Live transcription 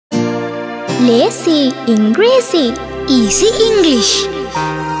Lazy Ingresi, Easy English.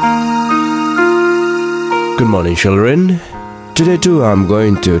 Good morning, children. Today too I'm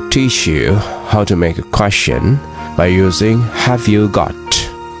going to teach you how to make a question by using have you got.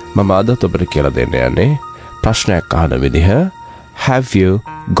 මම අද ඔබට කියලා දෙන්න යන්නේ ප්‍රශ්නයක් අහන විදිහ have you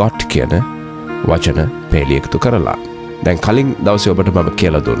got කියන වචන පෙළ එකතු කරලා. දැන් කලින් දවසේ ඔබට මම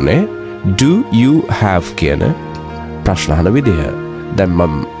කියලා දුන්නේ do you have කියන ප්‍රශ්න අහන විදිහ. දැන්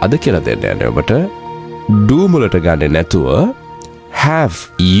මම අද කියලා දෙන්න යන්නේ ඔබට do මුලට ගන්නේ නැතුව have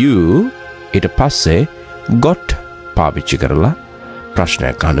you ඊට පස්සේ got පාවිච්චි කරලා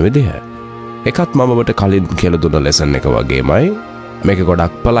ප්‍රශ්නයක් අහන විදිහ. එකත් මම ඔබට කලින් කියලා දුන්න ලෙසන් එක වගේමයි. මේක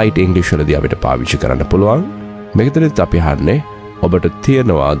ගොඩක් polite English වලදී අපිට පාවිච්චි කරන්න පුළුවන්. මේකෙදිත් අපි අහන්නේ ඔබට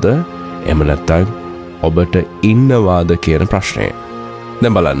තියනවාද එහෙම නැත්නම් ඔබට ඉන්නවාද කියන ප්‍රශ්නය.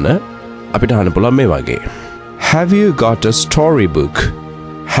 දැන් බලන්න අපිට අහන්න පුළුවන් මේ වගේ. Have you got a storybook?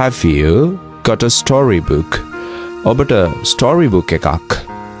 Have you got a storybook? ඔබට storybook එකක්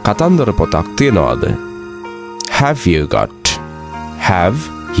කතන්දර පොතක් තියනවාද? Have you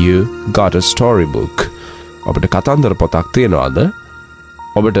got a storybook? ඔබට කතන්දර පොතක් තියනවාද?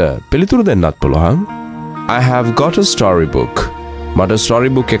 ඔබට පිළිතුරු දෙන්නත් පුළුවන් I have got a storybook. මට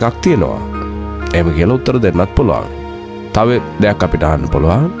storybook එකක් තියෙනවා. එහෙම කියලා උත්තර දෙන්නත් පුළුවන්. තව දෙයක් අපිට අහන්න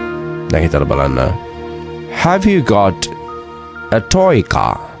පුළුවන්. දැන් හිතලා බලන්න. Have you got a toy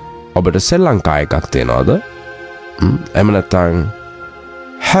car? ඔබට සෙල්ලම් කාර් එකක් තියෙනවද? එහෙම නැත්නම්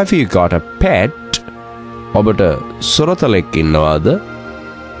Have you got a pet? ඔබට සොරතලෙක් ඉන්නවද?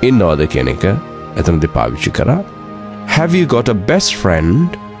 ඉන්නවද කියන එක එතනදී පාවිච්චි කරා. Have you got a best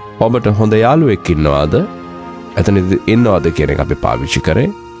friend? ඔබට හොඳ යාළුවෙක් ඉන්නවද? එතනදී ඉන්නවද කියන එක අපි පාවිච්චි කරේ.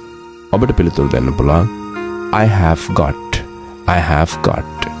 ඔබට පිළිතුරු දෙන්න පුළුවන් I have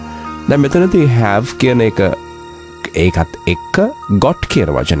got. දැන් මෙතනදී have කියන එක ඒකත් එක්ක got කියන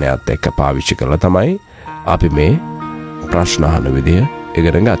වචනයත් එක්ක පාවිච්චි කරලා තමයි අපි මේ ප්‍රශ්න අහන විදිය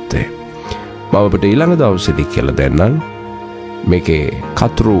ඉගෙන ගත්තේ. මම ඔබට ඊළඟ දවසේදී කියලා දෙන්නම් මේකේ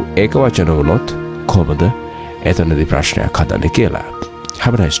කතුරු ඒක වචන වුණොත් කොහොමද එතනදී ප්‍රශ්නයක් හදන්නේ කියලා.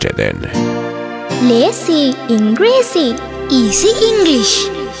 Have a nice day then. Lazy Ingresi, Easy English.